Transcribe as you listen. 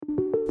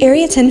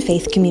Area 10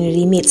 Faith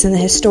Community meets in the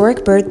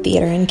historic Byrd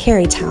Theater in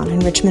Carytown in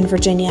Richmond,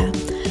 Virginia.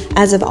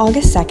 As of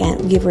August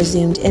 2nd, we have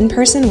resumed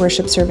in-person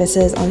worship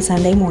services on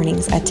Sunday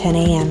mornings at 10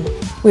 a.m.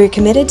 We are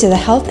committed to the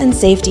health and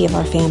safety of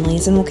our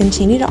families and will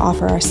continue to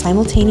offer our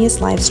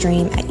simultaneous live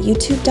stream at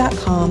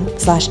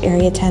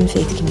youtube.com/Area 10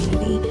 Faith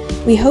Community.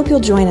 We hope you'll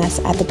join us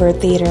at the Byrd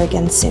Theater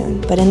again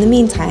soon, but in the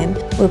meantime,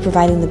 we're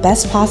providing the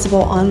best possible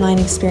online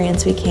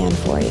experience we can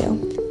for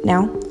you.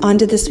 Now, on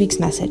to this week's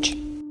message.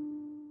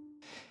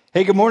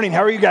 Hey, good morning.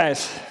 How are you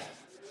guys?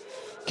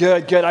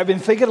 Good. I've been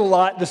thinking a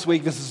lot this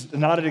week. This is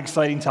not an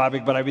exciting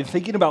topic, but I've been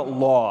thinking about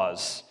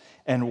laws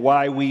and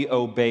why we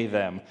obey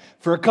them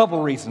for a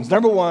couple reasons.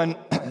 Number one,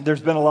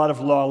 there's been a lot of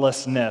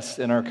lawlessness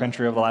in our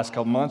country over the last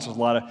couple months. There's a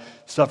lot of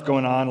stuff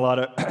going on, a lot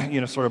of,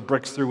 sort of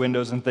bricks through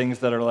windows and things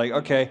that are like,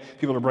 okay,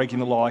 people are breaking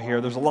the law here.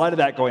 There's a lot of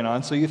that going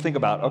on. So you think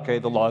about, okay,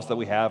 the laws that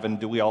we have, and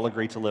do we all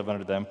agree to live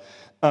under them?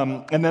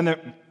 And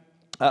then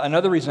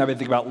another reason I've been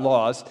thinking about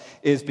laws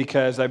is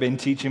because I've been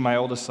teaching my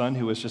oldest son,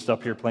 who was just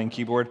up here playing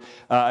keyboard,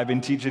 I've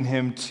been teaching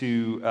him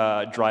to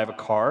drive a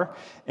car.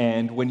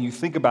 And when you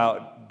think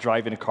about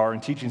driving a car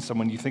and teaching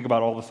someone, you think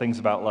about all the things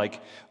about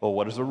like, well,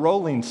 what does a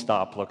rolling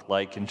stop look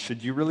like? And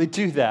should you really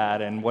do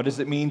that? And what does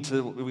it mean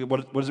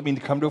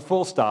to come to a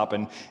full stop?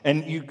 And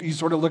you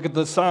sort of look at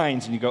the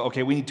signs and you go,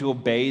 okay, we need to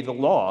obey the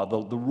law,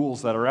 the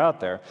rules that are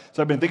out there.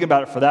 So I've been thinking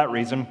about it for that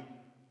reason.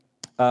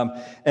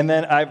 And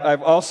then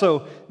I've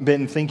also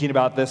been thinking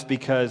about this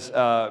because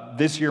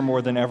this year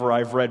more than ever,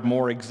 I've read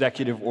more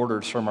executive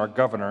orders from our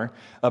governor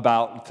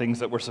about things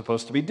that we're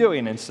supposed to be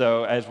doing. And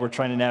so as we're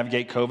trying to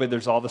navigate COVID,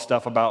 there's all the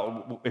stuff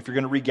about if you're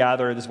going to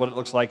regather, this is what it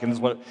looks like,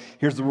 and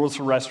here's the rules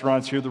for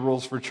restaurants, here are the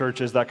rules for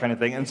churches, that kind of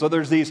thing. And so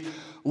there's these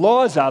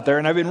laws out there,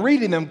 and I've been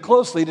reading them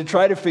closely to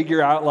try to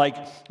figure out, like,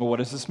 well, what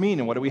does this mean,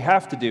 and what do we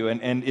have to do?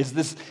 And is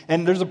this,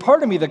 and there's a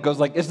part of me that goes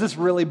like, is this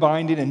really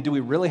binding, and do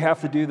we really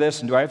have to do this,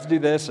 and do I have to do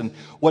this, and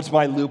what's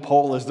my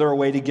loophole? Is there a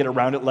way to get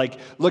around it? Like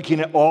looking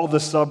at all the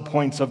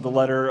subpoints of the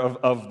letter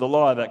of the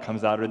law that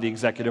comes out, or the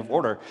executive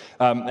order,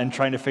 and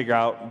trying to figure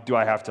out, do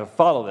I have to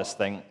follow this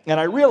thing? And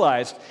I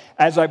realized,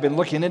 as I've been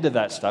looking into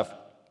that stuff,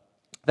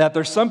 that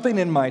there's something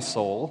in my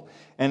soul,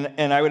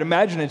 and I would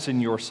imagine it's in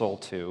your soul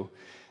too.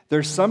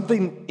 There's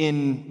something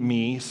in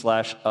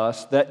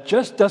me/us that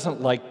just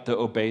doesn't like to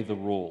obey the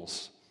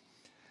rules.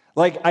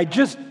 Like, I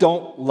just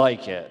don't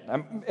like it.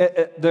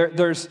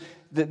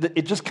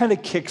 It just kind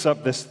of kicks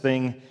up this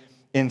thing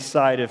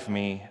inside of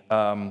me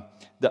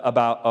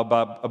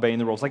about obeying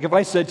the rules. Like if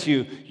I said to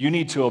you, you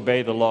need to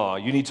obey the law,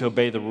 you need to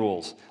obey the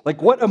rules.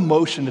 Like what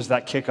emotion does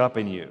that kick up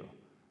in you?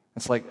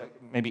 It's like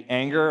maybe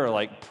anger or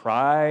like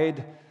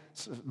pride,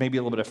 maybe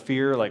a little bit of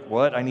fear, like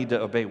what? I need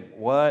to obey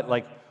what?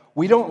 Like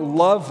we don't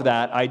love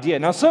that idea.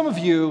 Now some of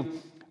you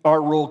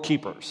are rule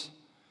keepers.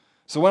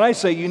 So when I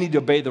say you need to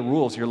obey the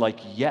rules, you're like,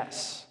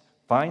 yes,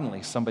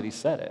 finally somebody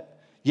said it.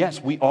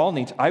 Yes, we all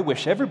need to. I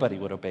wish everybody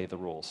would obey the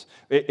rules.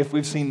 If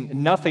we've seen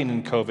nothing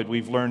in COVID,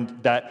 we've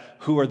learned that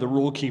who are the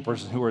rule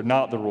keepers and who are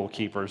not the rule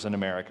keepers in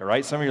America,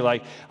 right? Some of you are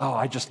like, oh,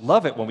 I just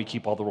love it when we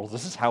keep all the rules.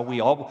 This is how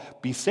we all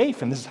be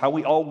safe, and this is how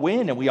we all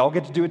win, and we all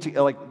get to do it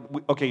together. Like,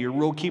 okay, you're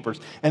rule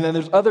keepers. And then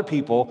there's other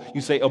people,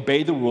 you say,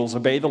 obey the rules,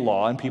 obey the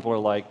law, and people are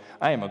like,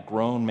 I am a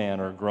grown man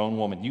or a grown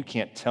woman. You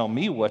can't tell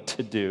me what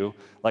to do.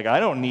 Like,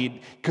 I don't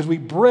need, because we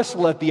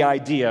bristle at the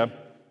idea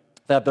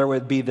that there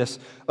would be this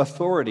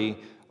authority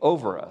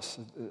over us.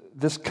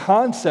 This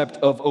concept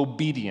of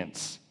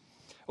obedience,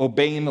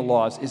 obeying the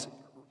laws, is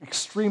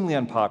extremely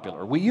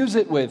unpopular. We use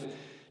it with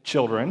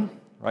children,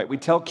 right? We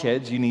tell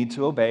kids, you need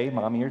to obey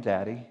mommy or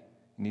daddy.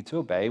 You need to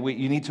obey.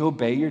 You need to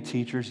obey your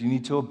teachers. You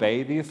need to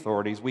obey the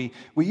authorities. We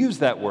use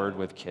that word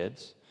with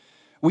kids.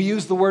 We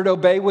use the word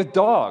obey with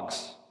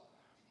dogs,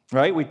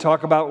 right? We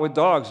talk about with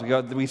dogs.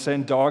 We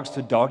send dogs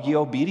to doggy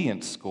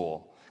obedience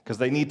school, because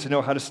they need to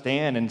know how to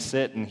stand and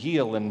sit and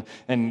heel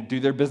and do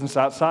their business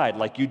outside.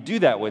 Like you do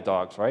that with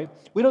dogs, right?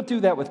 We don't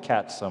do that with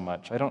cats so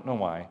much. I don't know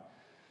why.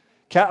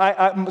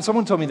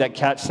 Someone told me that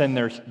cats send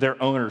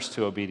their owners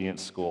to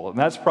obedience school, and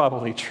that's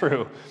probably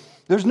true.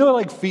 There's no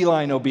like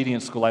feline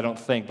obedience school, I don't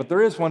think, but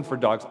there is one for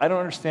dogs. I don't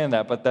understand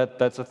that, but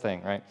that's a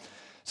thing, right?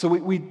 So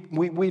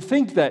we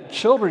think that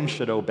children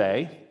should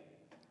obey,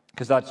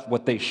 because that's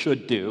what they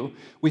should do.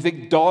 We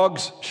think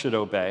dogs should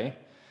obey.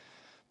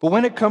 But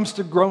when it comes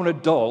to grown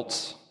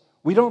adults,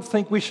 we don't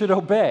think we should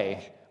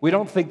obey. We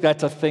don't think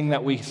that's a thing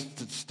that we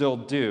still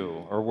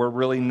do, or we're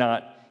really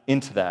not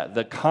into that.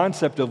 The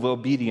concept of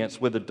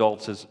obedience with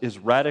adults is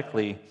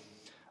radically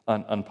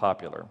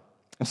unpopular.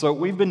 And so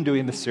we've been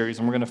doing this series,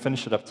 and we're going to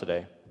finish it up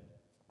today,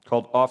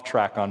 called Off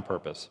Track on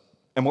Purpose.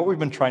 And what we've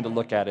been trying to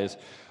look at is,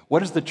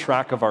 what is the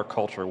track of our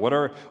culture? What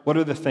are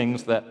the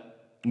things that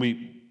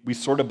we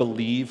sort of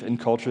believe in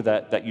culture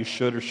that you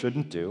should or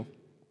shouldn't do?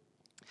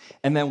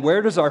 And then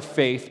where does our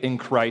faith in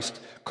Christ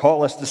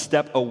call us to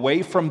step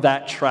away from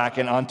that track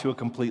and onto a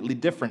completely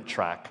different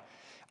track?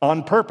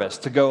 on purpose,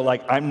 to go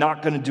like, I'm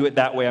not going to do it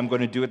that way, I'm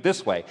going to do it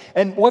this way.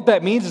 And what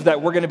that means is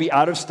that we're going to be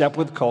out of step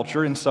with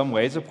culture in some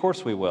ways. Of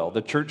course we will.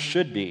 The church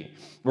should be.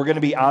 We're going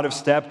to be out of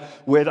step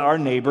with our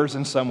neighbors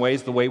in some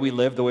ways, the way we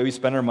live, the way we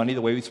spend our money,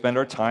 the way we spend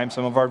our time,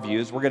 some of our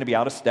views. We're going to be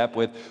out of step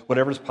with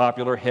whatever's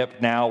popular,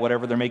 hip now,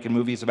 whatever they're making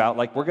movies about.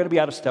 Like, we're going to be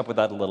out of step with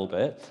that a little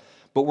bit,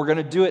 but we're going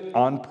to do it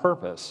on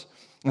purpose.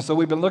 And so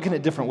we've been looking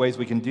at different ways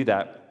we can do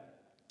that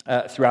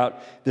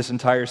throughout this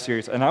entire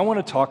series. And I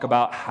want to talk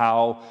about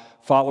how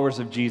followers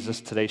of Jesus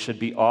today should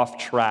be off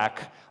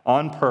track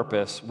on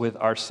purpose with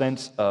our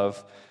sense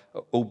of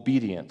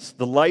obedience.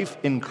 The life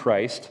in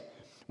Christ,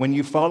 when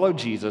you follow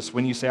Jesus,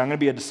 when you say, I'm going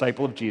to be a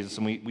disciple of Jesus,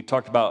 and we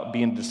talked about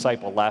being a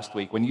disciple last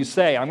week. When you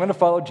say, I'm going to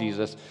follow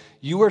Jesus,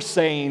 you are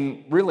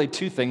saying really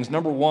two things.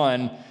 Number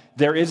one,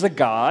 there is a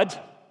God,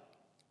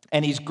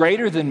 and he's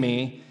greater than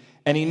me,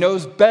 and he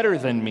knows better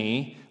than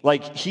me.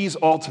 Like, he's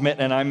ultimate,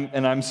 and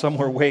I'm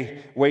somewhere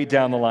way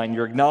down the line.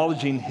 You're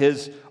acknowledging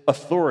his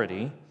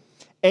authority.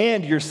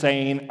 And you're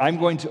saying, I'm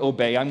going to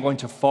obey, I'm going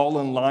to fall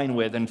in line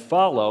with and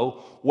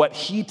follow what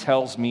he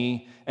tells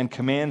me and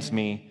commands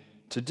me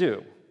to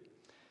do.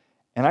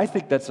 And I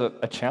think that's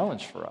a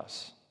challenge for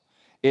us.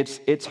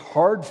 It's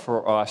hard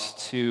for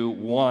us to,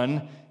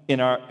 one,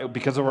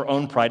 because of our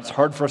own pride, it's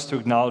hard for us to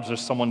acknowledge there's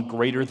someone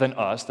greater than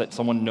us, that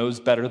someone knows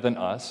better than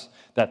us,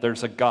 that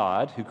there's a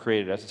God who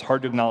created us. It's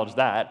hard to acknowledge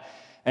that.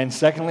 And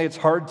secondly, it's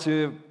hard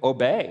to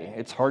obey.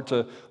 It's hard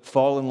to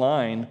fall in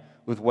line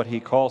with what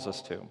he calls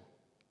us to.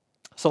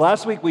 So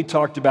last week we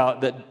talked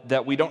about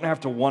that we don't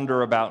have to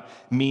wonder about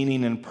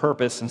meaning and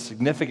purpose and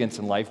significance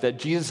in life, that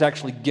Jesus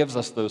actually gives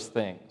us those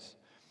things.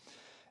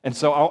 And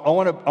so I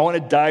want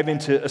to dive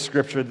into a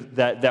scripture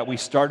that we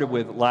started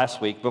with last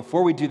week.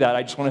 Before we do that,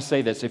 I just want to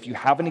say this. If you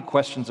have any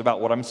questions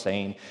about what I'm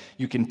saying,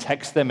 you can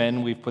text them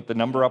in. We've put the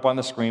number up on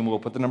the screen. We'll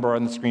put the number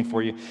on the screen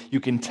for you. You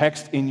can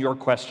text in your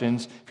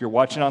questions. If you're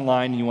watching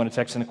online and you want to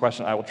text in a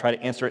question, I will try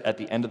to answer it at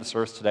the end of the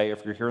service today.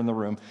 If you're here in the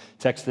room,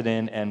 text it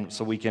in, and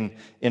so we can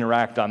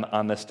interact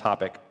on this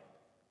topic.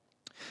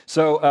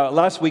 So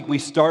last week we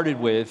started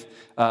with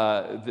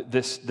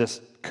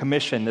this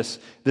commission,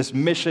 this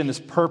mission, this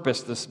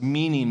purpose, this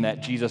meaning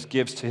that Jesus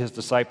gives to his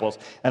disciples.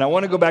 And I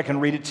want to go back and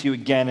read it to you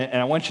again,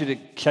 and I want you to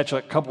catch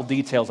a couple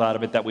details out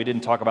of it that we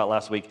didn't talk about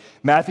last week.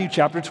 Matthew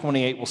chapter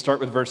 28, we'll start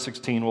with verse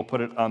 16. We'll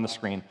put it on the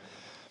screen.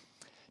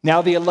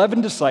 Now the 11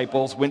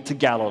 disciples went to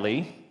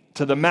Galilee,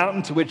 to the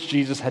mountain to which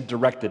Jesus had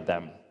directed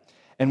them.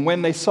 And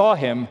when they saw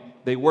him,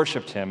 they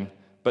worshiped him,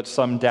 but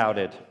some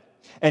doubted.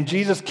 And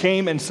Jesus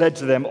came and said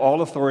to them,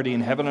 all authority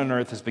in heaven and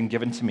earth has been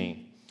given to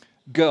me.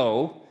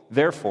 Go,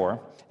 therefore,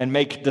 and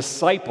make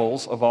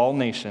disciples of all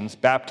nations,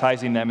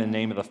 baptizing them in the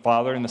name of the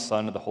Father and the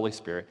Son and the Holy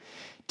Spirit,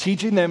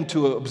 teaching them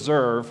to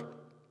observe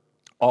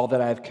all that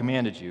I have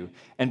commanded you.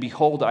 And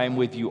behold, I am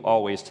with you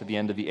always to the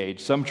end of the age.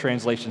 Some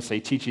translations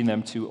say, teaching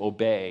them to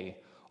obey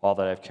all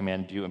that I have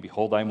commanded you. And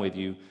behold, I am with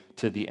you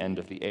to the end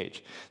of the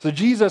age. So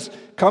Jesus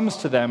comes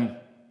to them,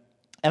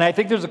 and I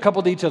think there's a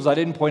couple details I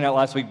didn't point out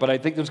last week, but I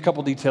think there's a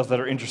couple details that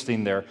are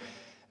interesting there.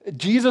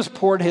 Jesus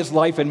poured his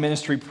life and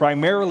ministry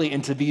primarily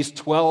into these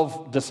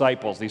 12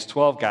 disciples, these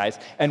 12 guys,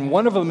 and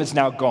one of them is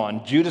now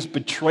gone. Judas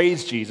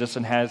betrays Jesus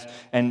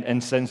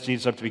and sends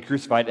Jesus up to be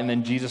crucified, and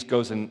then Judas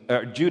goes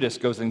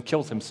and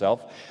kills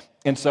himself.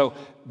 And so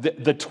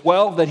the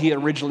 12 that he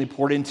had originally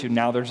poured into,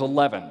 now there's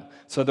 11.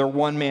 So they're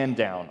one man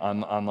down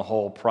on the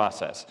whole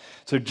process.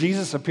 So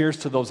Jesus appears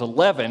to those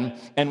 11,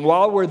 and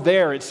while we're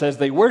there, it says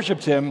they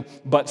worshiped him,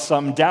 but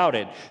some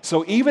doubted.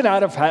 So even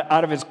out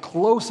of his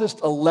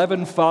closest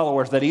 11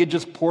 followers that he had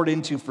just poured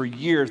into for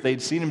years,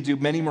 they'd seen him do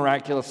many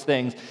miraculous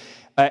things,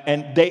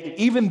 and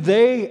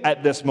they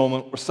at this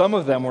moment, some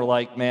of them were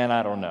like, man,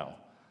 I don't know.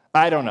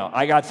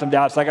 I got some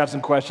doubts. I got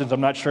some questions. I'm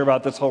not sure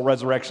about this whole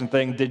resurrection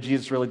thing. Did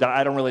Jesus really die?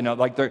 I don't really know.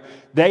 Like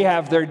they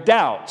have their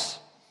doubts.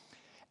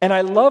 And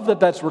I love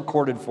that that's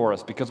recorded for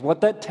us, because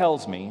what that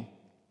tells me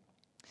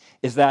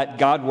is that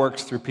God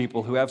works through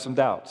people who have some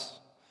doubts.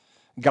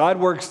 God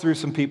works through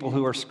some people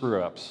who are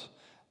screw-ups.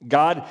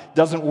 God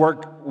doesn't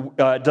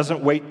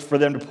wait for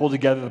them to pull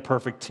together the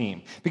perfect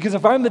team. Because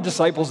if I'm the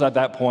disciples at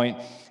that point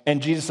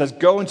and Jesus says,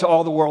 go into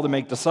all the world and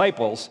make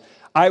disciples,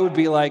 I would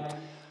be like,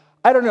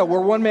 I don't know,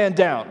 we're one man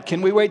down.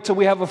 Can we wait till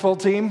we have a full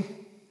team?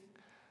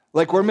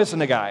 Like, we're missing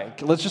a guy.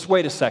 Let's just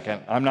wait a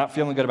second. I'm not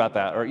feeling good about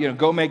that. Or,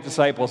 go make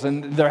disciples.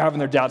 And they're having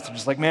their doubts. They're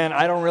just like, man,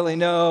 I don't really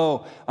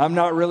know. I'm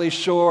not really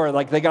sure.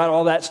 Like, they got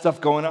all that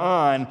stuff going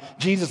on.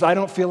 Jesus, I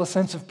don't feel a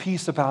sense of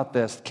peace about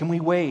this. Can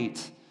we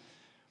wait?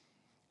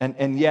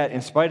 And yet,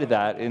 in spite of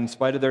that, in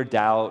spite of their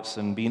doubts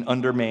and being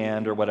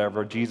undermanned or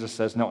whatever, Jesus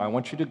says, no, I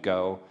want you to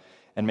go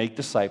and make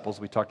disciples.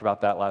 We talked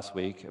about that last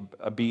week.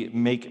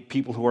 Make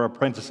people who are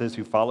apprentices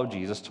who follow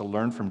Jesus, to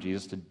learn from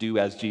Jesus, to do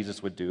as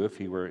Jesus would do if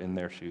he were in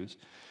their shoes.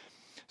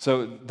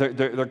 So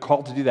they're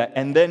called to do that.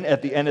 And then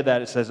at the end of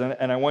that it says,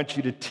 and I want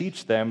you to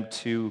teach them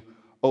to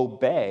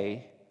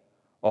obey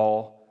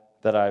all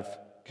that I've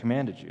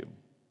commanded you.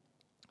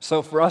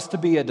 So for us to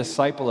be a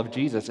disciple of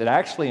Jesus, it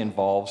actually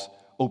involves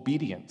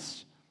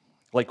obedience.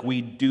 Like,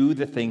 we do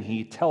the thing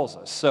he tells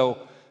us. So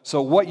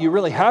what you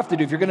really have to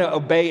do, if you're going to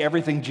obey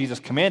everything Jesus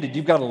commanded,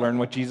 you've got to learn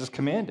what Jesus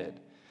commanded.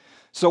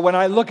 So when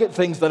I look at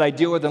things that I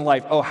deal with in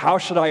life, how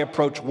should I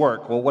approach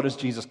work? Well, what does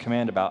Jesus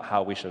command about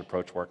how we should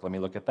approach work? Let me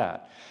look at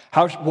that.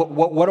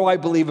 What do I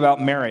believe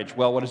about marriage?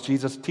 Well, what does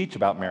Jesus teach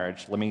about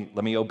marriage? Let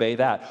me obey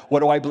that.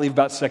 What do I believe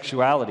about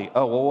sexuality?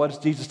 What does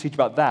Jesus teach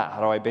about that? How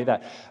do I obey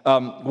that?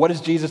 What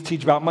does Jesus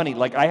teach about money?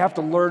 Like, I have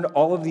to learn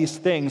all of these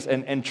things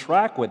and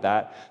track with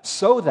that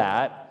so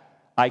that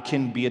I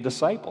can be a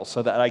disciple,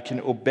 so that I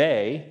can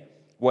obey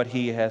what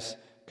he has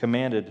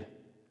commanded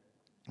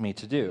me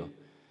to do.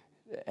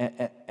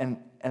 And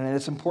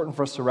it's important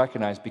for us to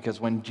recognize, because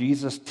when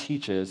Jesus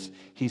teaches,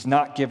 he's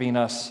not giving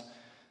us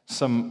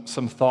some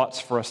thoughts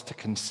for us to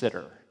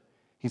consider.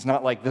 He's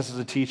not like, this is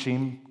a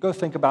teaching, go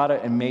think about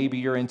it, and maybe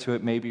you're into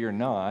it, maybe you're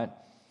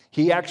not.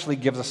 He actually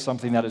gives us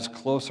something that is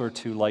closer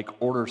to like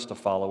orders to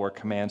follow or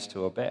commands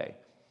to obey.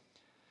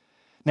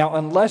 Now,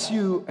 unless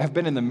you have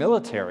been in the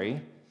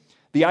military,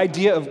 the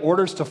idea of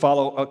orders to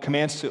follow,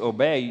 commands to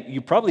obey,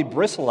 you probably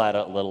bristle at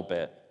it a little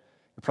bit.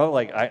 You're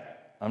probably like,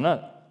 I'm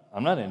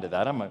not into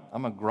that.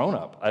 I'm a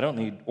grown-up. I don't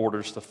need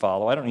orders to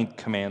follow. I don't need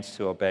commands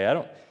to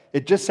obey.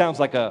 It just sounds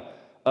like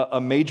a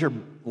major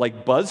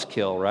like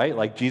buzzkill, right?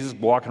 Like Jesus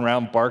walking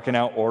around barking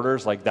out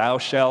orders like thou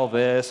shalt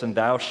this and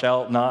thou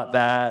shalt not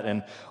that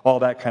and all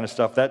that kind of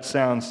stuff. That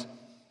sounds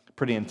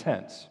pretty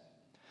intense.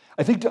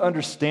 I think to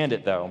understand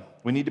it, though,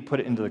 we need to put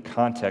it into the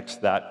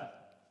context that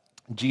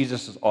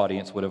Jesus'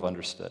 audience would have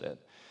understood it.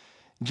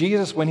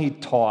 Jesus, when he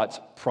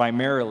taught,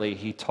 primarily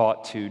he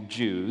taught to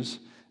Jews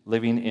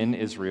living in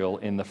Israel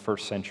in the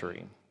first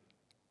century.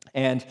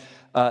 And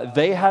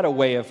they had a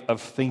way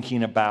of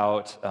thinking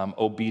about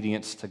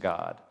obedience to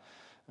God.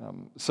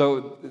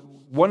 So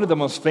one of the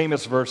most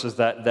famous verses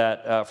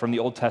that from the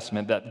Old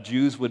Testament that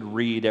Jews would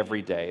read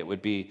every day, it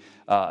would be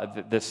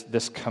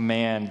this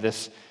command,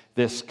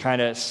 this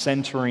kind of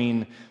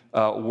centering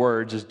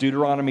words, is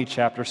Deuteronomy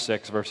chapter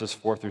 6, verses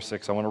 4 through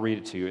 6. I want to read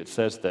it to you. It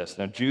says this.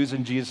 Now, Jews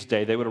in Jesus'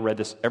 day, they would have read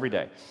this every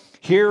day.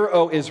 Hear,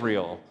 O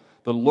Israel,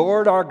 the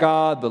Lord our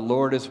God, the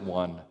Lord is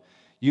one.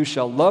 You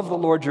shall love the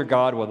Lord your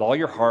God with all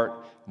your heart,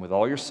 and with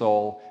all your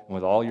soul, and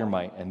with all your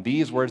might. And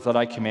these words that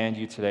I command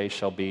you today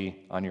shall be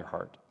on your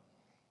heart.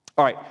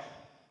 All right,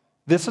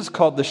 this is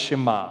called the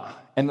Shema.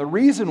 And the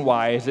reason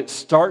why is it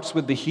starts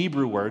with the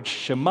Hebrew word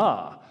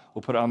Shema.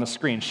 We'll put it on the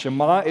screen.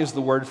 Shema is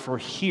the word for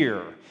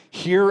hear.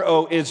 Hear,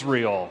 O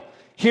Israel.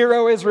 Hear,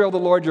 O Israel, the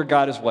Lord your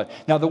God is one.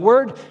 Now, the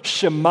word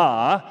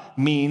Shema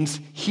means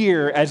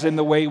hear as in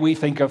the way we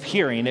think of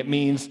hearing. It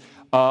means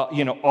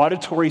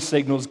auditory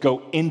signals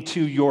go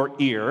into your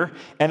ear.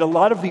 And a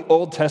lot of the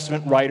Old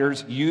Testament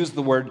writers use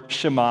the word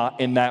Shema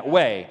in that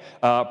way.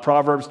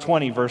 Proverbs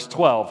 20, verse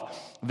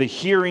 12. The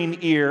hearing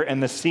ear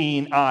and the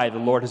seeing eye, the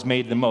Lord has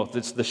made them both.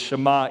 It's the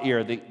Shema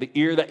ear, the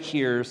ear that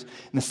hears,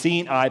 and the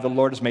seeing eye, the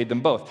Lord has made them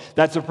both.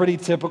 That's a pretty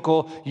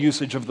typical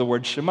usage of the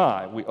word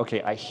Shema.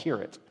 I hear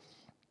it.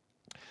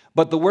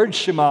 But the word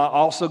Shema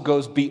also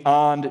goes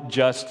beyond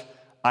just,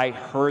 I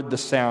heard the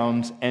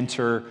sounds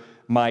enter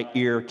my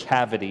ear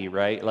cavity,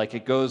 right? Like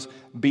it goes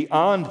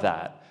beyond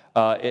that.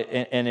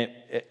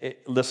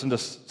 Listen to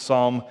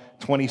Psalm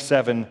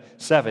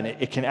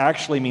 27:7. It can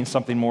actually mean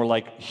something more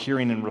like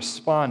hearing and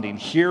responding.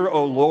 Hear,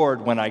 O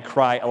Lord, when I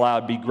cry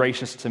aloud, be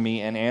gracious to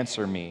me and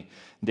answer me,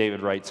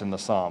 David writes in the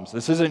Psalms.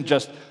 This isn't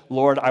just,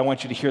 Lord, I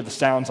want you to hear the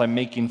sounds I'm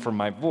making from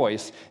my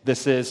voice.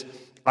 This is,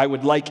 I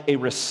would like a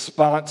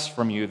response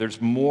from you.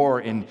 There's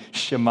more in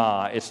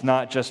Shema. It's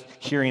not just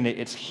hearing it,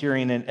 it's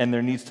hearing it, and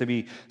there needs to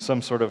be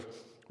some sort of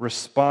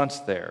response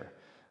there.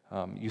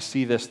 You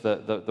see this,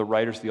 the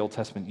writers of the Old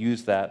Testament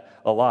use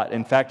that a lot.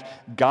 In fact,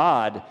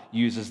 God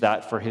uses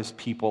that for his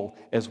people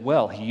as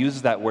well. He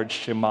uses that word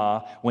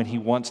Shema when he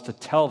wants to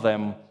tell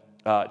them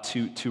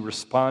to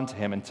respond to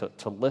him and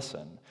to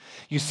listen.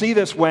 You see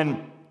this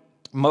when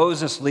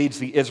Moses leads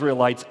the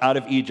Israelites out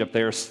of Egypt.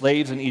 They are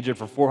slaves in Egypt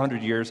for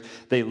 400 years.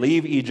 They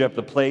leave Egypt,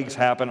 the plagues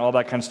happen, all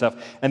that kind of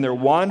stuff, and they're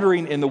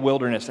wandering in the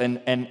wilderness. And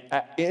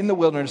in the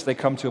wilderness, they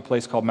come to a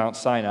place called Mount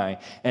Sinai.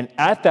 And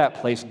at that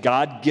place,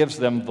 God gives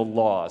them the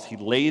laws. He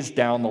lays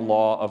down the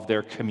law of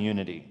their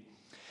community.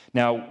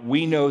 Now,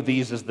 we know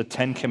these as the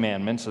 10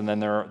 Commandments, and then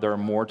there are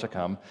more to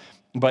come.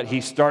 But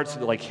he starts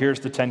like,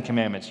 here's the 10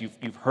 Commandments.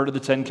 You've heard of the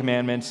 10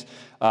 Commandments.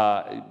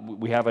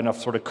 We have enough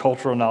sort of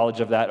cultural knowledge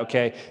of that.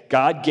 Okay,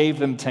 God gave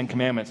them 10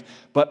 Commandments.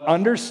 But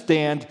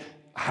understand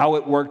how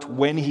it worked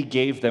when he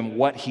gave them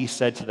what he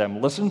said to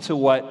them. Listen to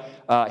what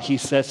he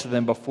says to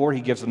them before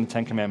he gives them the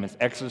 10 Commandments.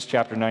 Exodus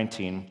chapter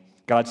 19,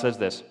 God says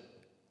this.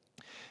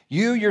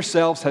 You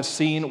yourselves have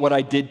seen what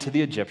I did to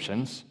the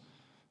Egyptians.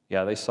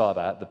 Yeah, they saw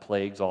that, the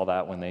plagues, all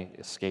that, when they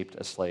escaped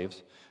as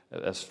slaves.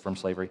 From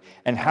slavery,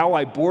 and how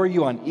I bore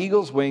you on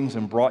eagle's wings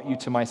and brought you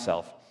to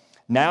myself.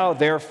 Now,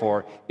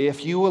 therefore,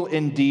 if you will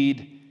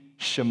indeed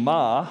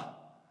Shema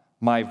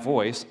my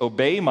voice,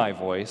 obey my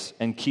voice,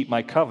 and keep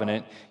my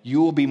covenant,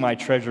 you will be my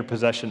treasured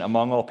possession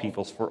among all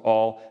peoples, for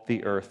all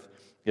the earth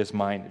is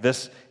mine.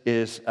 This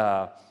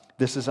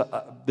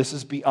This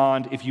is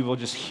beyond if you will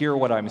just hear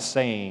what I'm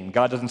saying.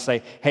 God doesn't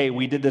say, hey,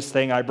 we did this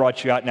thing, I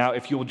brought you out now.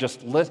 If you will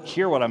just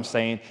hear what I'm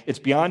saying, it's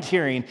beyond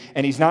hearing.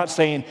 And he's not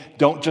saying,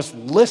 don't just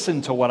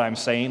listen to what I'm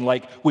saying,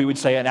 like we would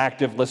say an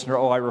active listener,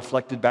 oh, I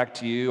reflected back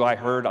to you, I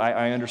heard,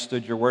 I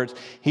understood your words.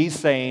 He's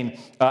saying,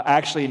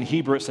 actually in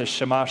Hebrew it says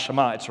Shema,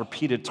 Shema. It's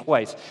repeated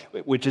twice,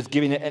 which is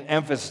giving it an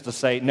emphasis to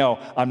say, no,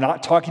 I'm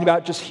not talking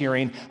about just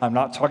hearing. I'm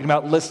not talking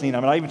about listening.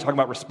 I'm not even talking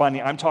about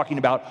responding. I'm talking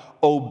about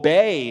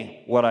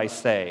obey what I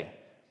say.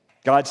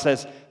 God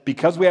says,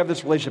 because we have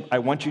this relationship, I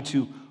want you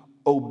to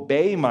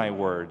obey my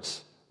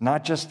words,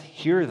 not just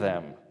hear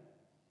them.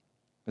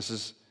 This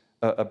is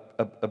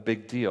a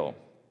big deal.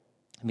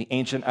 And the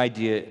ancient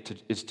idea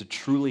is to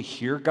truly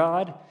hear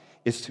God,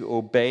 is to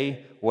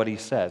obey what he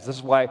says. This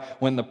is why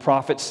when the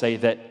prophets say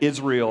that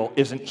Israel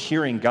isn't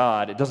hearing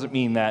God, it doesn't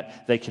mean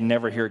that they can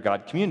never hear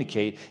God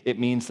communicate. It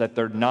means that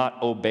they're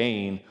not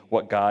obeying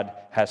what God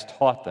has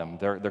taught them.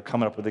 They're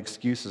coming up with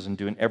excuses and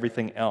doing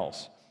everything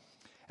else.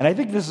 And I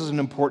think this is an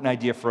important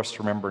idea for us to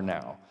remember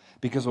now.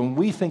 Because when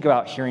we think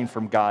about hearing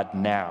from God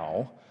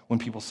now, when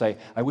people say,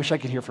 I wish I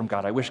could hear from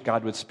God, I wish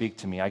God would speak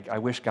to me, I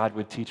wish God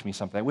would teach me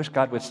something, I wish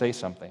God would say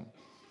something.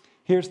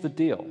 Here's the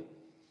deal.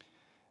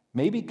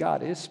 Maybe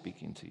God is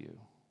speaking to you,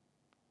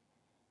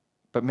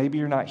 but maybe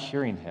you're not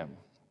hearing him.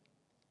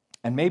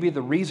 And maybe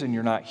the reason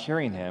you're not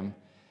hearing him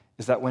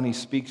is that when he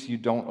speaks, you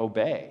don't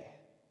obey.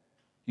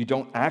 You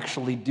don't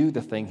actually do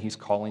the thing he's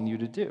calling you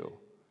to do.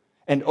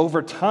 And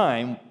over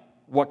time,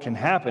 what can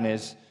happen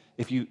is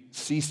if you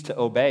cease to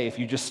obey, if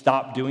you just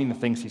stop doing the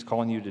things he's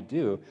calling you to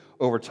do,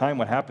 over time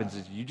what happens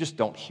is you just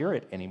don't hear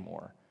it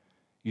anymore.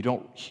 You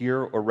don't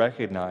hear or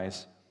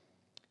recognize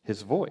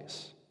his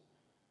voice.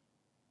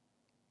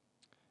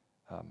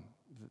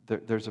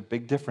 There's a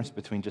big difference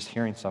between just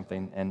hearing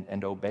something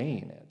and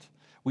obeying it.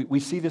 We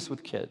see this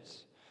with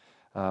kids.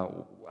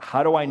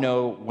 How do I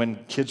know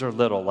when kids are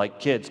little? Like,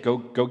 kids, go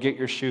get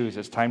your shoes.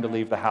 It's time to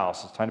leave the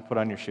house. It's time to put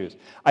on your shoes.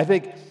 I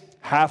think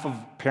half of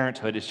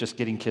parenthood is just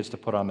getting kids to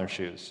put on their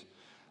shoes.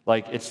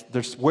 Like,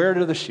 where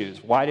are the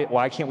shoes?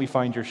 Why can't we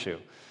find your shoe?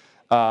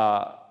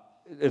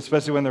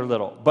 Especially when they're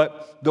little.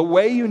 But the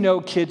way you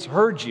know kids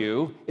heard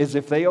you is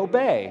if they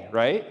obey,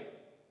 right?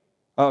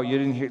 Oh, you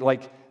didn't hear,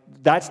 like,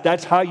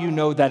 that's how you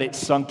know that it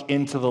sunk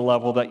into the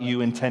level that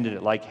you intended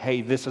it. Like,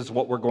 hey, this is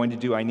what we're going to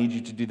do. I need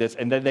you to do this.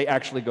 And then they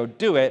actually go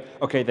do it.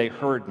 Okay, they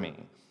heard me.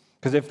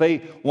 Because if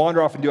they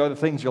wander off and do other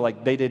things, you're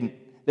like, they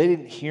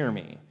didn't hear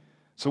me.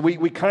 So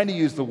we kind of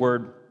use the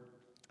word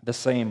the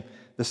same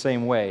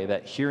way,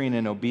 that hearing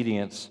and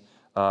obedience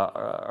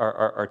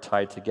are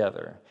tied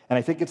together. And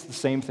I think it's the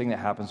same thing that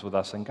happens with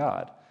us and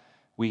God.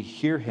 We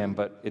hear him,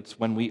 but it's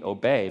when we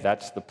obey,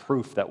 that's the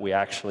proof that we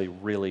actually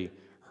really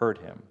heard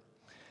him.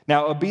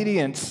 Now,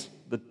 obedience,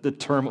 the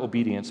term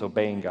obedience,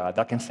 obeying God,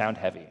 that can sound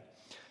heavy.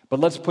 But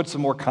let's put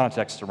some more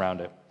context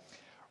around it.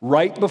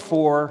 Right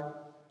before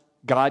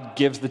God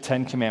gives the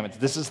Ten Commandments,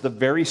 this is the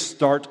very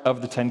start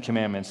of the Ten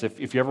Commandments.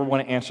 If you ever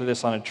want to answer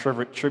this on a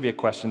trivia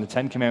question, the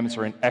Ten Commandments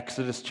are in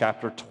Exodus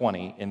chapter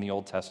 20 in the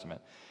Old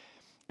Testament.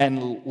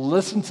 And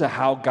listen to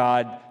how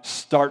God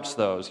starts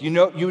those. You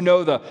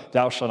know the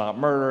thou shalt not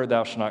murder,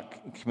 thou shalt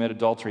not commit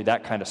adultery,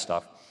 that kind of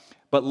stuff.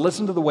 But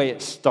listen to the way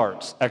it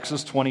starts.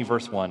 Exodus 20,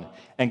 verse 1.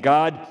 And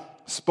God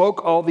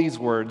spoke all these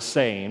words,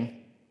 saying,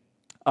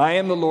 I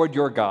am the Lord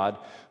your God,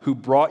 who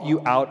brought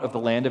you out of the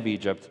land of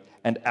Egypt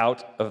and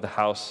out of the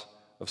house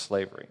of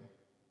slavery.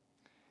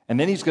 And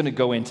then he's going to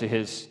go into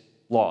his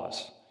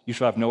laws. You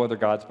shall have no other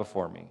gods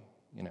before me.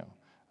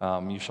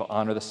 You shall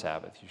honor the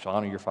Sabbath. You shall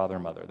honor your father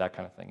and mother, that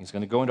kind of thing. He's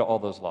going to go into all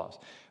those laws.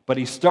 But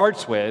he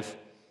starts with,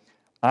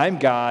 I'm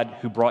God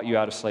who brought you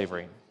out of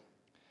slavery.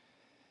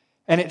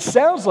 And it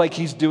sounds like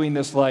he's doing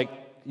this like,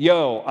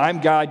 yo, I'm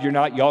God, you're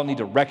not, y'all need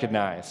to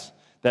recognize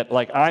that,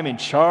 like, I'm in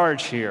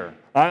charge here.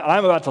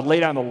 I'm about to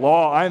lay down the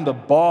law. I'm the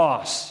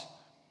boss.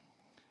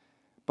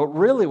 But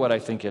really what I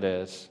think it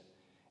is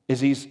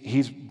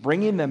he's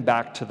bringing them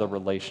back to the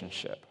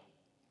relationship.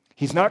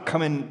 He's not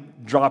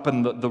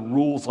dropping the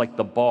rules like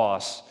the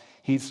boss.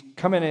 He's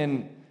coming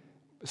in,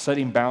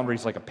 setting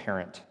boundaries like a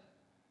parent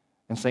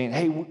and saying,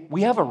 hey,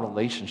 we have a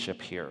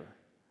relationship here.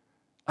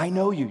 I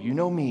know you, you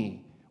know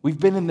me. We've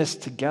been in this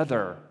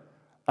together.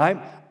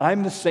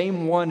 I'm the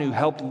same one who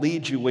helped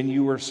lead you when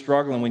you were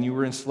struggling, when you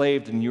were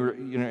enslaved and you were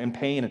in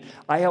pain. And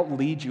I helped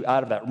lead you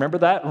out of that. Remember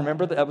that?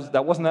 Remember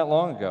that wasn't that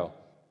long ago.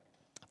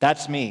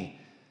 That's me.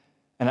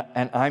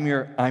 And I'm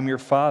your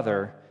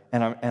father,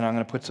 and I'm going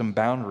to put some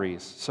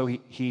boundaries. So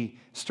he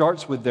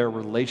starts with their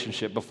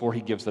relationship before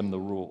he gives them the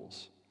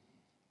rules.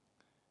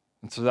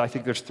 And so I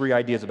think there's 3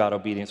 ideas about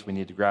obedience we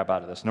need to grab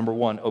out of this. Number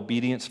 1,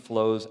 obedience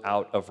flows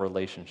out of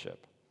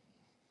relationship.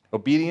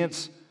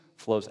 Obedience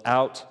flows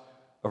out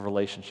of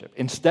relationship.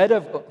 Instead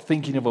of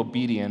thinking of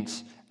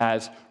obedience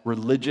as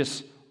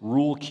religious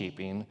rule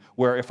keeping,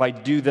 where if I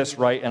do this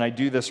right and I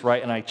do this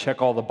right and I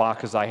check all the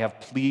boxes, I have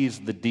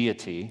pleased the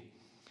deity,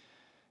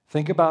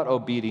 think about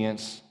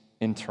obedience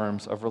in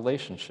terms of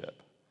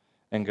relationship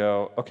and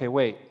go, okay,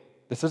 wait,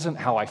 this isn't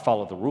how I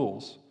follow the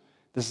rules.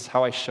 This is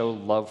how I show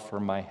love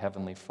for my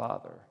Heavenly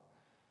Father.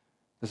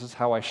 This is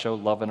how I show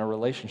love in a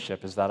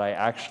relationship, is that I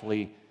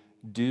actually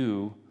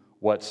do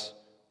what's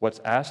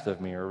asked of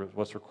me or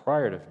what's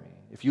required of me.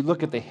 If you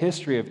look at the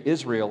history of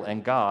Israel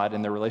and God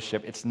and their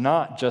relationship, it's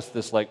not just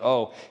this like,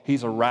 oh,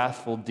 he's a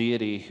wrathful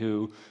deity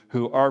who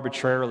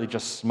arbitrarily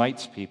just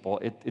smites people.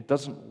 It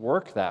doesn't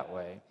work that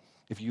way.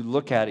 If you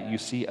look at it, you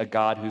see a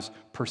God who's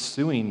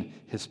pursuing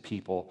his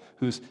people,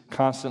 who's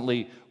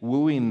constantly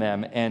wooing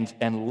them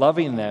and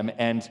loving them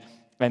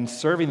and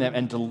serving them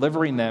and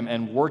delivering them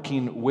and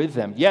working with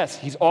them. Yes,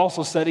 he's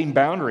also setting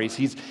boundaries.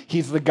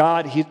 He's the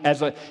God.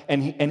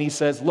 He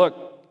says,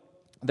 look,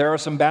 there are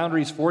some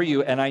boundaries for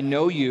you, and I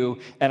know you,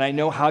 and I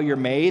know how you're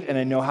made, and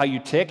I know how you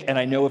tick, and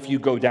I know if you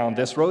go down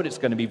this road, it's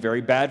going to be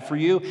very bad for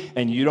you,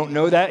 and you don't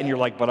know that, and you're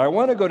like, but I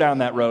want to go down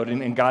that road,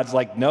 and God's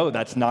like, no,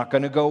 that's not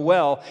going to go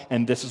well,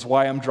 and this is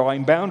why I'm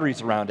drawing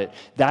boundaries around it.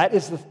 That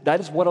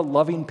is what a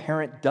loving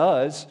parent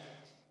does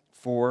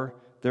for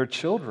their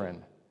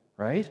children,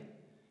 right?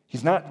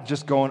 He's not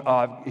just going,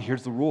 oh,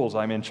 here's the rules,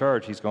 I'm in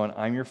charge. He's going,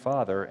 I'm your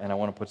father, and I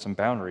want to put some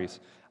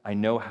boundaries. I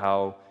know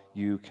how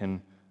you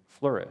can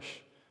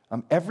flourish.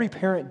 Every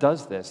parent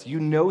does this. You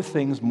know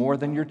things more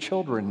than your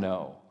children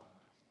know.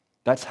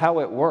 That's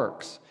how it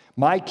works.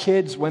 My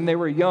kids, when they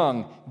were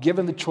young,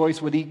 given the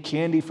choice, would eat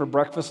candy for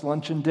breakfast,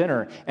 lunch, and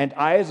dinner. And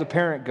I, as a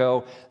parent,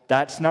 go,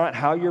 that's not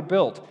how you're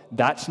built.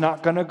 That's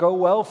not going to go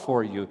well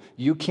for you.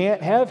 You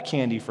can't have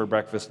candy for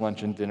breakfast,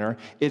 lunch, and dinner.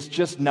 It's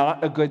just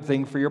not a good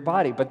thing for your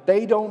body. But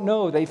they don't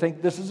know. They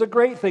think this is a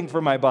great thing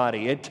for my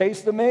body. It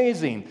tastes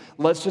amazing.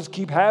 Let's just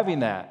keep having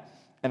that.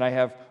 And I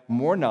have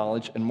more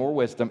knowledge and more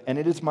wisdom, and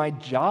it is my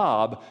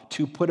job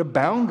to put a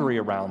boundary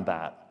around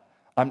that.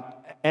 And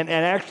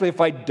actually, if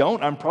I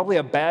don't, I'm probably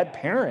a bad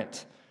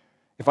parent.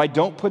 If I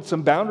don't put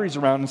some boundaries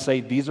around and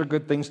say, these are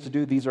good things to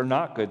do, these are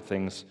not good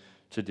things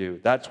to do.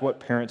 That's what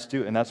parents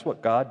do, and that's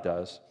what God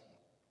does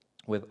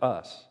with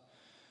us.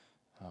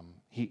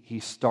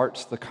 He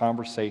starts the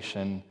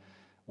conversation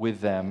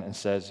with them and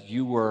says,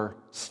 you were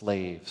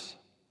slaves,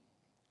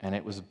 and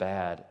it was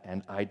bad,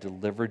 and I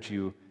delivered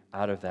you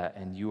out of that,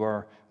 and you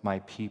are my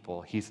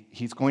people.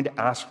 He's going to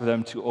ask for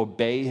them to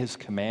obey his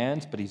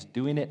commands, but he's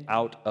doing it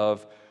out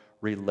of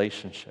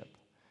relationship.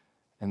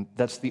 And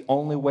that's the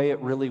only way it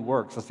really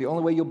works. That's the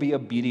only way you'll be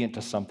obedient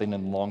to something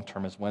in the long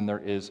term, is when there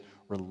is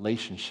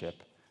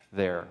relationship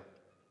there.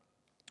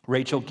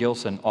 Rachel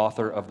Gilson,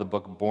 author of the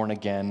book Born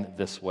Again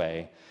This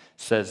Way,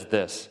 says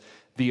this: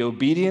 the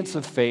obedience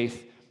of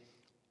faith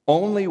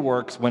only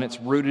works when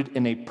it's rooted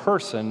in a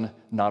person,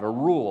 not a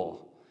rule.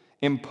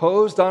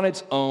 Imposed on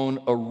its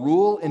own, a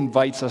rule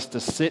invites us to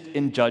sit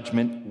in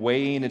judgment,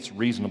 weighing its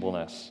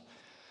reasonableness.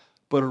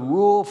 But a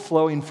rule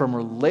flowing from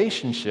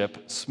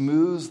relationship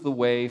smooths the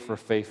way for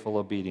faithful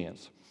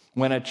obedience.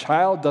 When a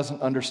child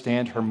doesn't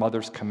understand her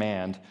mother's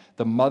command,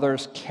 the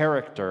mother's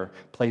character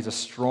plays a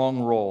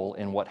strong role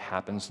in what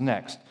happens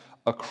next.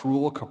 A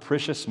cruel,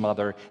 capricious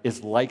mother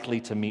is likely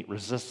to meet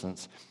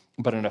resistance,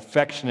 but an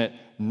affectionate,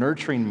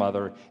 nurturing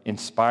mother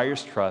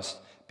inspires trust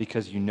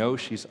because you know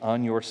she's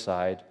on your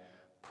side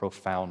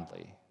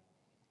profoundly.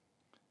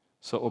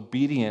 So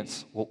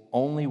obedience will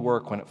only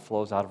work when it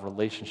flows out of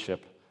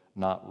relationship,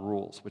 not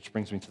rules, which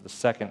brings me to the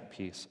second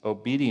piece.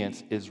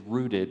 Obedience is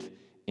rooted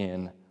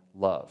in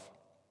love.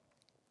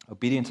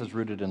 Obedience is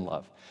rooted in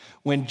love.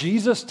 When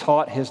Jesus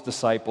taught his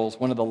disciples,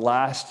 one of the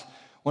last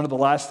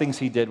things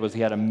he did was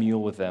he had a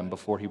meal with them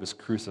before he was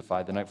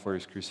crucified, the night before he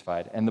was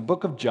crucified. And the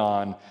book of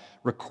John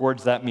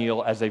records that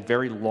meal as a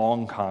very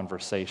long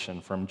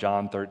conversation from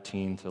John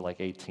 13 to like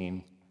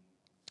 18.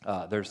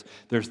 There's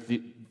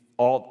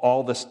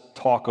all this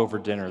talk over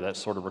dinner that's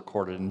sort of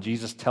recorded, and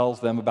Jesus tells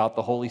them about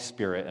the Holy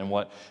Spirit and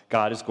what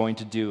God is going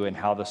to do and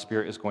how the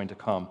Spirit is going to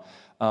come.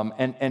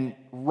 And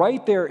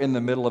right there in the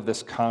middle of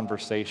this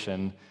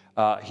conversation,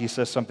 he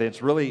says something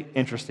that's really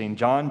interesting.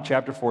 John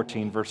chapter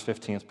 14, verse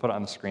 15, let's put it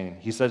on the screen.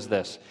 He says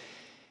this: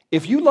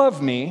 if you love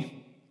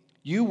me,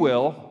 you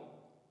will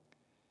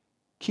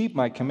keep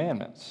my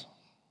commandments.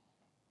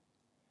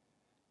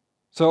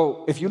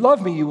 So if you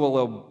love me, you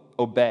will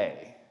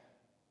obey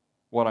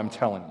what I'm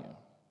telling you.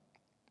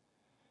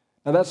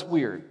 Now that's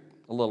weird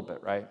a little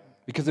bit, right?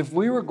 Because if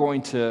we were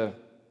going to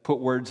put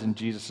words in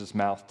Jesus'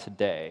 mouth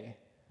today,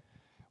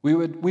 we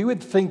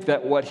would think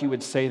that what he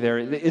would say there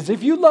is,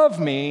 if you love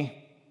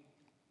me,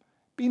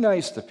 be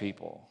nice to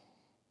people.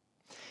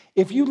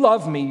 If you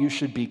love me, you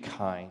should be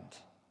kind.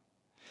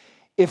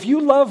 If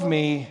you love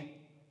me,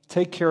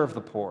 take care of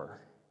the poor.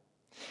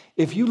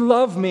 If you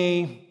love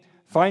me,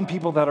 find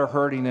people that are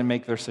hurting and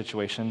make their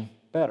situation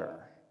better.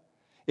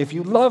 If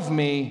you love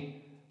me,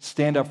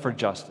 stand up for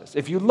justice.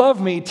 If you love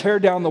me, tear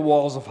down the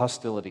walls of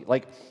hostility.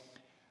 Like,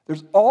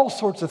 there's all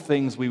sorts of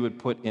things we would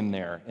put in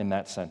there in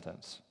that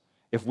sentence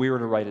if we were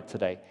to write it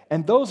today.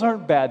 And those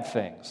aren't bad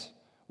things.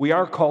 We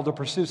are called to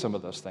pursue some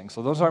of those things,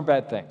 so those aren't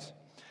bad things.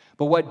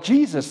 But what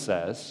Jesus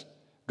says,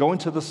 going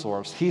to the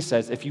source, he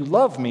says, if you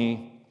love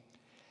me,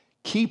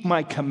 keep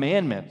my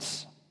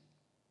commandments.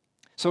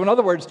 So in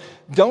other words,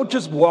 don't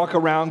just walk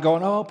around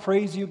going, oh,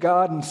 praise you,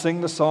 God, and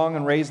sing the song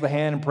and raise the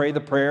hand and pray the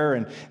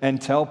prayer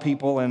and tell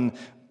people and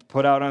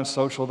put out on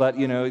social that,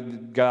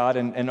 God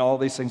and all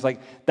these things. Like,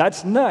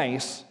 that's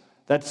nice.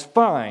 That's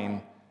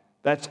fine.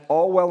 That's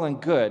all well and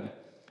good.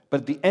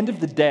 But at the end of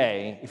the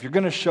day, if you're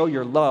going to show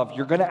your love,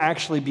 you're going to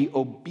actually be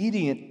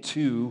obedient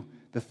to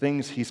the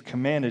things he's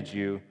commanded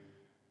you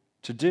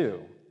to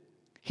do.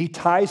 He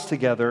ties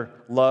together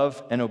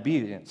love and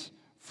obedience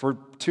for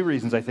two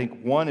reasons, I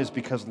think. One is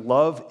because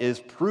love is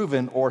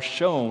proven or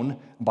shown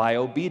by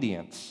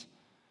obedience.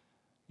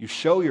 You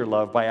show your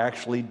love by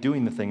actually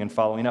doing the thing and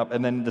following up.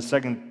 And then the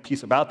second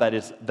piece about that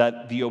is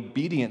that the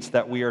obedience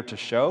that we are to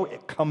show,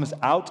 it comes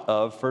out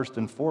of, first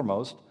and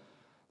foremost,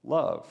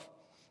 love.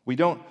 We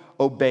don't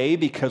obey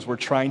because we're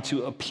trying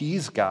to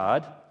appease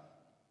God.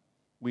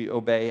 We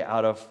obey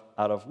out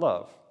of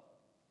love.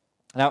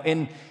 Now,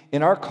 in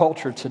our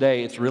culture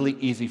today, it's really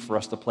easy for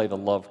us to play the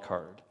love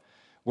card.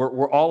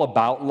 We're all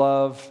about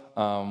love.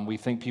 We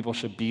think people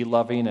should be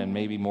loving and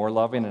maybe more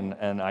loving,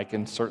 and I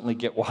can certainly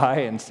get why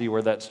and see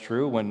where that's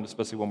true,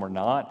 especially when we're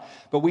not.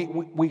 But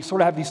we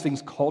sort of have these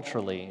things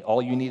culturally.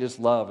 All you need is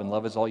love, and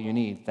love is all you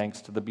need, thanks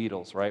to the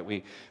Beatles,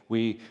 right?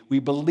 We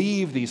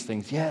believe these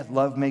things. Yeah,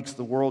 love makes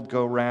the world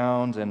go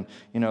round, and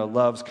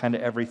love's kind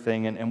of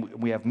everything.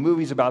 And we have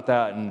movies about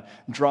that, and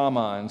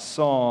drama, and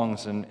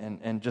songs,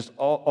 and just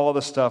all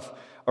the stuff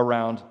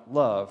around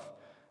love.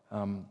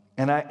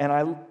 And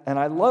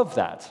I love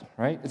that,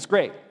 right? It's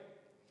great.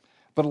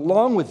 But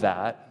along with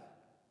that,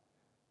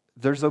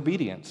 there's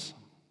obedience.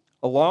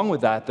 Along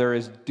with that, there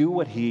is do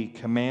what he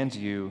commands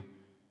you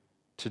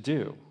to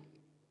do.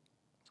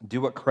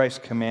 Do what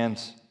Christ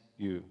commands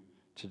you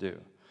to do.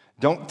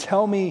 Don't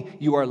tell me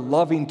you are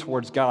loving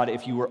towards God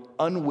if you are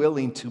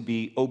unwilling to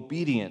be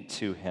obedient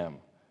to him.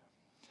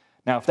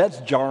 Now, if that's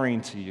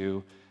jarring to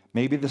you,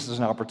 maybe this is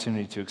an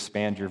opportunity to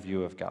expand your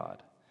view of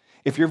God.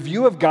 If your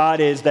view of God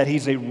is that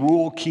he's a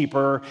rule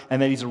keeper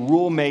and that he's a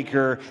rule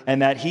maker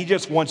and that he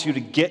just wants you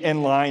to get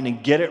in line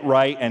and get it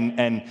right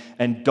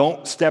and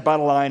don't step out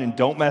of line and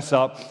don't mess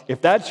up, if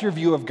that's your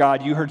view of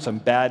God, you heard some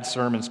bad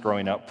sermons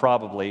growing up,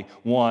 probably,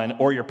 one,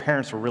 or your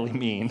parents were really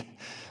mean.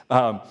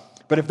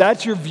 But if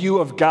that's your view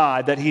of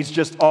God, that he's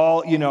just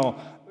all,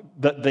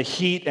 the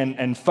heat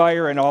and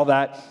fire and all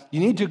that,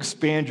 you need to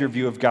expand your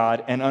view of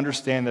God and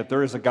understand that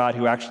there is a God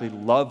who actually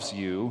loves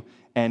you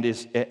and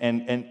is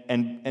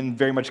and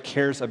very much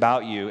cares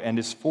about you and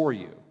is for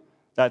you.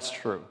 That's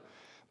true.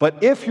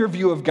 But if your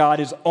view of God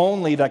is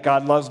only that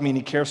God loves me and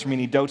he cares for me and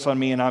he dotes on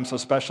me and I'm so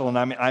special and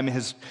I'm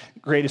his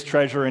greatest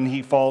treasure and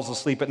he falls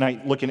asleep at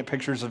night looking at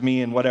pictures of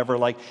me and whatever,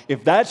 like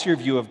if that's your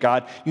view of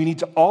God, you need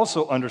to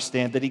also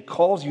understand that he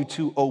calls you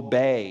to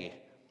obey.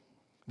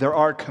 There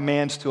are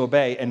commands to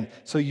obey, and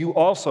so you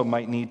also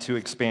might need to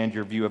expand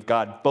your view of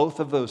God. Both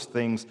of those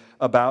things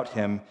about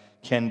him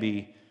can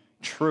be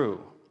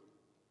true.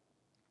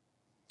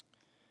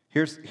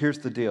 Here's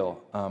the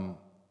deal.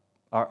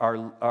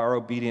 Our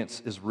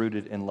obedience is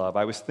rooted in love.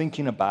 I was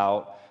thinking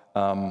about,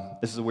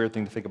 this is a weird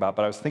thing to think about,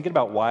 but I was thinking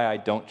about why I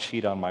don't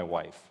cheat on my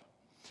wife.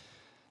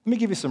 Let me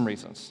give you some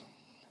reasons.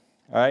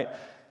 All right?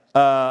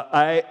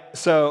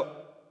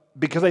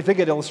 Because I think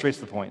it illustrates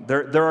the point.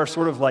 There are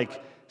sort of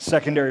like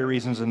secondary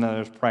reasons and then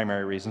there's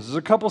primary reasons. There's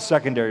a couple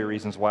secondary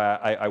reasons why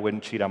I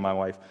wouldn't cheat on my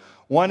wife.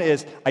 One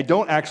is I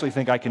don't actually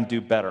think I can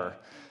do better.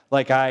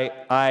 Like I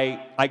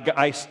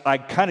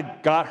kind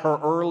of got her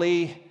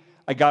early.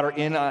 I got her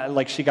in,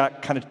 like she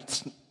got kind of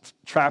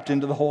trapped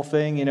into the whole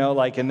thing,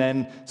 and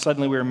then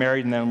suddenly we were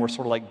married and then we're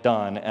sort of like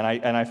done.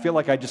 And I feel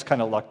like I just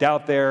kind of lucked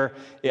out there.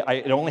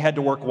 It only had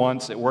to work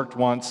once. It worked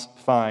once,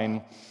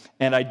 fine.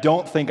 And I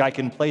don't think I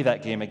can play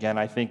that game again.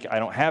 I think I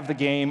don't have the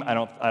game. I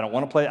don't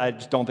want to play it. I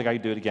just don't think I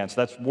can do it again. So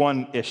that's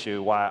one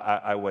issue why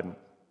I wouldn't.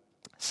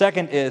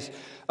 Second is,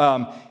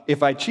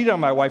 if I cheated on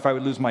my wife, I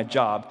would lose my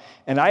job.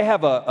 And I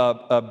have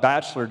a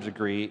bachelor's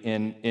degree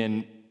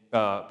in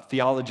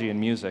theology and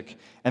music.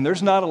 And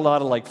there's not a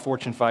lot of like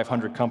Fortune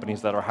 500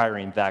 companies that are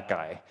hiring that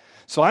guy.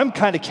 So I'm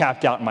kind of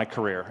capped out in my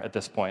career at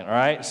this point, all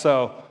right?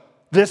 So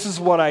this is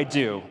what I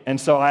do. And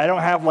so I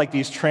don't have like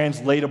these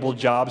translatable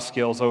job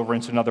skills over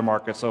into another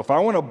market. So if I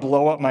want to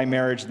blow up my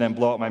marriage, then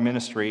blow up my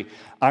ministry,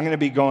 I'm going to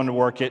be going to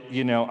work at,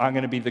 I'm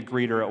going to be the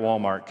greeter at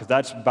Walmart because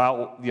that's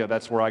about,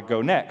 that's where I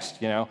go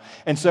next,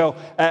 And so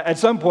at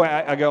some point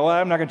I go, well,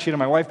 I'm not going to cheat on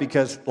my wife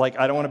because like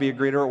I don't want to be a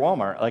greeter at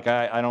Walmart. Like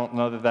I don't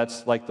know that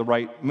that's like the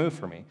right move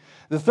for me.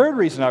 The third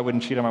reason I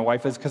wouldn't cheat on my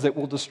wife is because it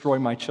will destroy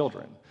my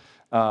children.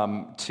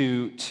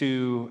 It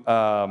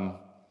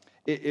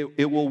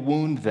will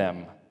wound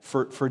them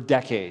for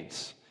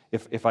decades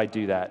if I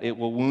do that. It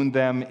will wound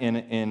them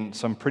in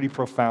some pretty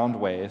profound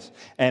ways,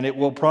 and it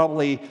will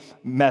probably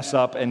mess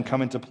up and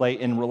come into play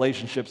in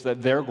relationships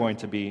that they're going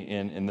to be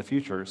in the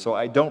future. So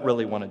I don't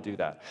really want to do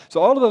that.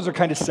 So all of those are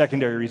kind of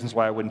secondary reasons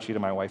why I wouldn't cheat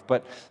on my wife,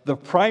 but the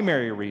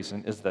primary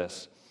reason is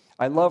this.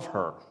 I love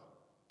her,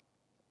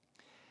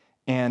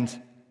 and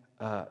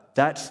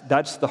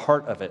that's the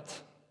heart of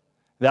it.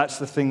 That's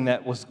the thing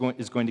that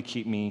is going to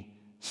keep me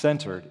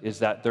centered, is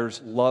that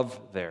there's love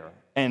there.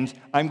 And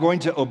I'm going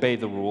to obey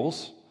the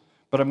rules,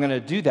 but I'm going to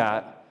do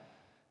that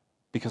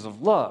because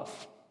of love,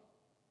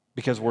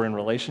 because we're in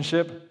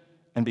relationship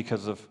and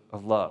because of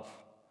love.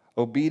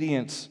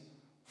 Obedience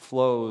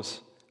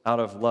flows out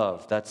of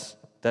love. That's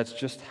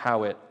just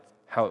how it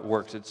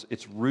works.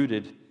 It's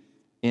rooted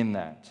in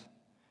that.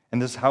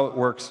 And this is how it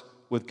works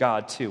with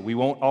God too. We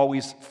won't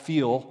always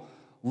feel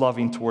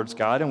loving towards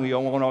God, and we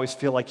won't always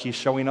feel like He's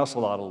showing us a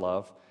lot of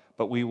love,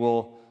 but we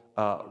will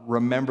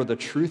remember the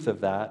truth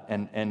of that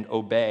and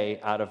obey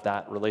out of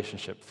that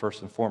relationship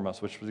first and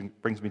foremost, which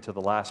brings me to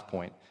the last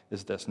point,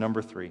 is this.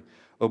 Number 3,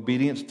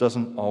 obedience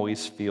doesn't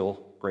always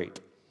feel great.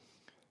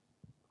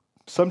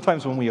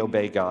 Sometimes when we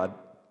obey God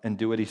and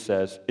do what He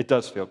says, it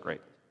does feel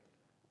great.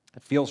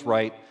 It feels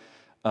right.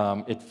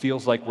 It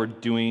feels like we're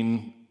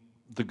doing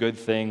the good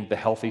thing, the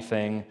healthy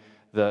thing,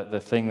 the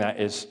thing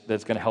that's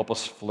going to help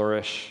us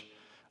flourish.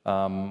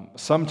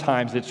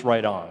 Sometimes it's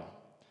right on.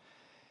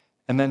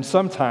 And then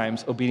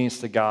sometimes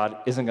obedience to God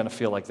isn't going to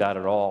feel like that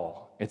at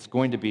all. It's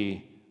going to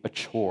be a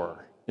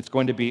chore. It's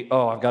going to be,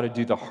 oh, I've got to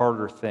do the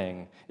harder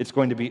thing. It's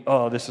going to be,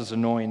 oh, this is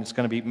annoying. It's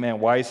going to be, man,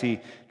 why is He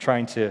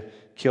trying to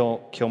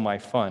kill my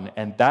fun?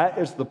 And that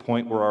is the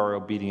point where our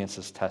obedience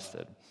is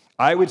tested.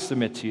 I would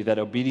submit to you that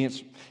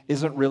obedience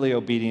isn't really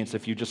obedience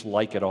if you just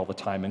like it all the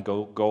time and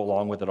go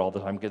along with it all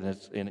the time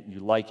and you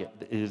like it.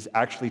 It is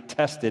actually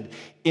tested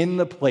in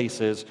the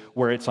places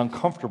where it's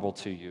uncomfortable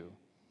to you.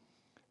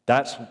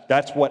 That's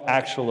what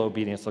actual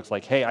obedience looks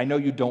like. Hey, I know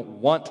you don't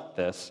want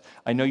this.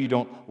 I know you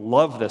don't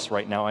love this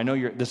right now. I know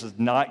this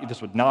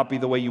would not be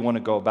the way you want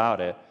to go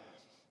about it.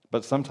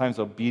 But sometimes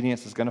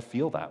obedience is going to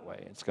feel that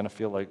way. It's going to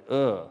feel like,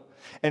 ugh.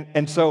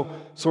 And so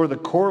sort of the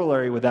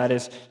corollary with that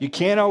is you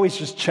can't always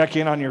just check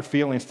in on your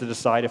feelings to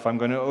decide if I'm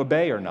going to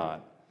obey or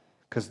not,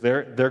 because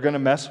they're going to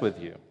mess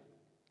with you.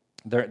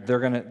 They're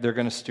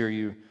going to steer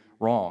you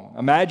wrong.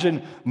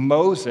 Imagine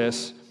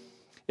Moses.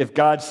 If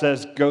God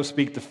says, go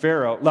speak to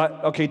Pharaoh.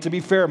 Okay, to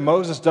be fair,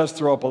 Moses does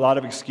throw up a lot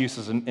of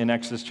excuses in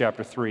Exodus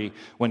chapter 3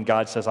 when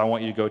God says, I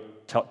want you to go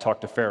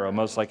talk to Pharaoh.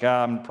 Moses is like,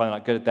 I'm probably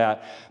not good at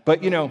that.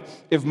 But,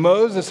 if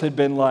Moses had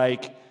been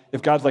like,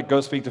 if God's like, go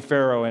speak to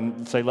Pharaoh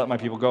and say, let my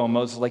people go, and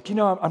Moses is like,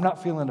 I'm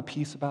not feeling a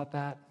peace about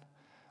that.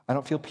 I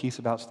don't feel peace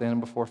about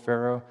standing before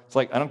Pharaoh. It's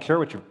like, I don't care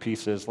what your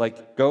peace is.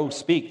 Like, go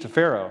speak to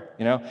Pharaoh,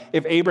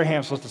 If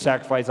Abraham's supposed to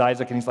sacrifice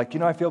Isaac and he's like,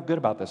 I feel good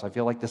about this. I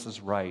feel like this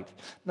is right.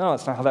 No,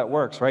 that's not how that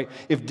works, right?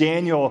 If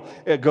Daniel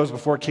goes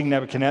before King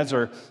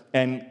Nebuchadnezzar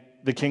and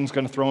the king's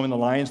going to throw him in the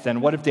lion's den,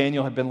 what if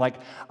Daniel had been like,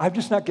 I'm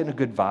just not getting a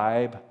good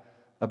vibe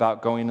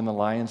about going in the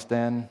lion's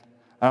den?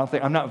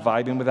 I'm not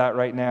vibing with that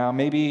right now.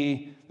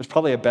 Maybe there's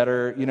probably a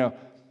better,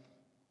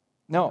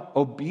 No,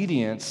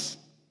 obedience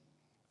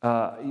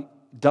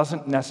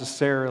doesn't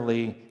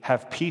necessarily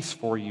have peace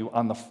for you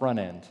on the front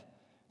end.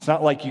 It's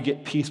not like you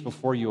get peace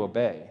before you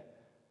obey.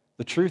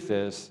 The truth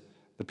is,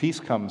 the peace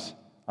comes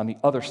on the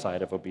other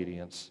side of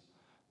obedience,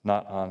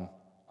 not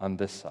on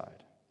this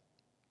side.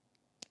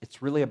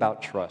 It's really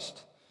about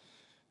trust.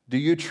 Do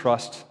you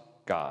trust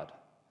God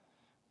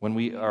when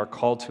we are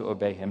called to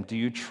obey Him? Do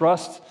you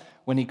trust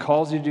when He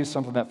calls you to do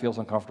something that feels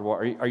uncomfortable?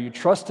 Are you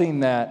trusting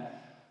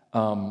that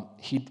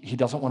He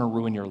doesn't want to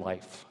ruin your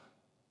life?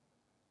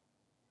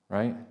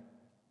 Right?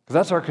 Because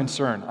that's our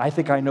concern. I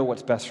think I know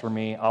what's best for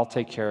me. I'll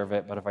take care of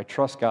it. But if I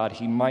trust God,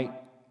 it might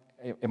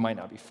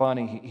not be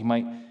funny.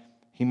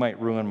 He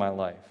might ruin my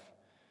life.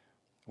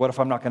 What if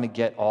I'm not going to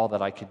get all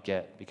that I could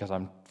get because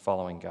I'm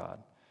following God?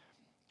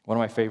 One of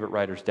my favorite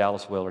writers,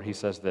 Dallas Willard, he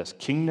says this: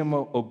 kingdom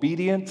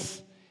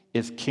obedience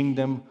is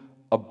kingdom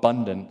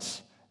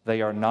abundance.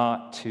 They are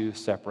not two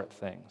separate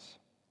things.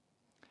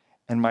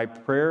 And my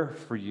prayer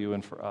for you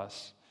and for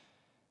us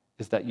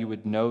is that you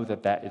would know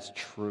that that is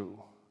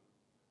true.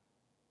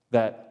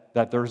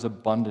 That there's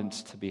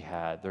abundance to be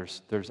had.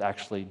 There's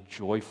actually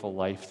joyful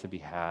life to be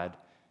had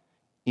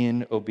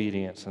in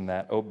obedience, and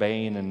that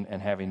obeying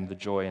and having the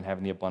joy and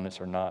having the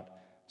abundance are not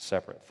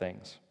separate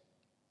things.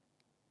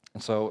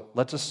 And so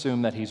let's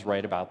assume that He's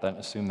right about that and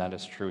assume that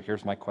is true.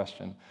 Here's my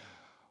question.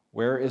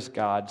 Where is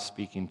God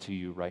speaking to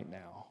you right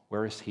now?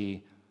 Where is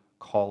He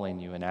calling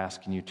you and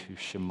asking you to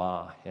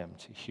shema Him,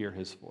 to hear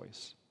His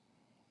voice?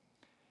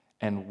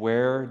 And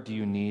where do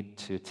you need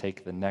to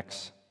take the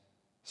next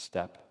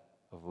step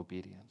of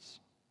obedience?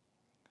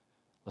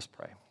 Let's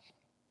pray.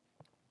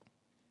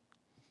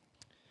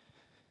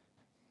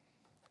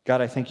 God,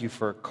 I thank You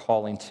for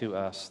calling to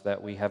us,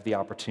 that we have the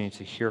opportunity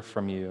to hear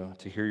from You,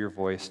 to hear Your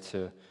voice,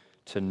 to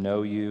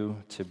know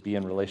You, to be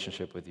in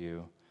relationship with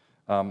You.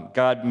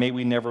 God, may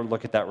we never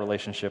look at that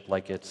relationship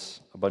like it's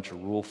a bunch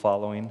of rule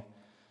following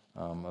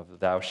of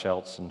thou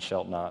shalts and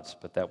shalt nots,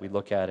 but that we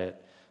look at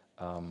it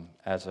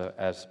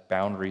as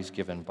boundaries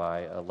given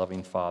by a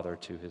loving Father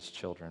to His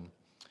children.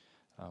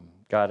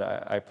 God,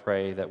 I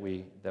pray that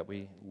we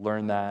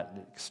learn that,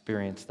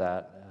 experience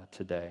that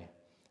today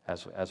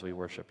as we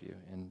worship You.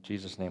 In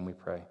Jesus' name we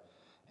pray.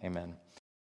 Amen.